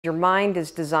Your mind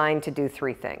is designed to do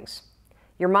three things.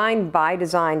 Your mind, by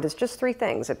design, does just three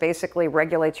things. It basically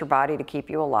regulates your body to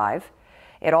keep you alive.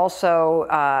 It also,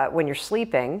 when you're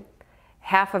sleeping,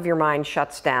 half of your mind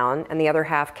shuts down and the other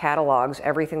half catalogs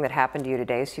everything that happened to you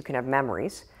today so you can have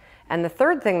memories. And the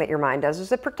third thing that your mind does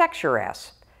is it protects your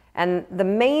ass. And the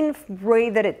main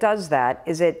way that it does that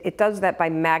is it does that by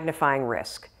magnifying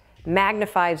risk.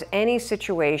 Magnifies any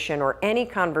situation or any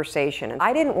conversation. And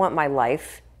I didn't want my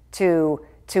life to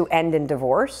end in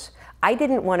divorce. I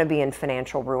didn't want to be in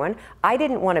financial ruin. I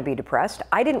didn't want to be depressed.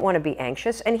 I didn't want to be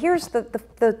anxious. And here's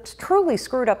the truly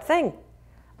screwed up thing.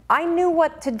 I knew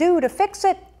what to do to fix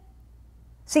it.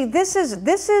 See, this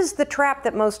is the trap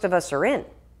that most of us are in.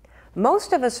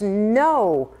 Most of us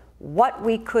know what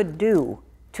we could do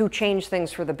to change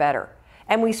things for the better.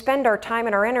 And we spend our time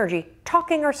and our energy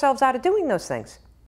talking ourselves out of doing those things.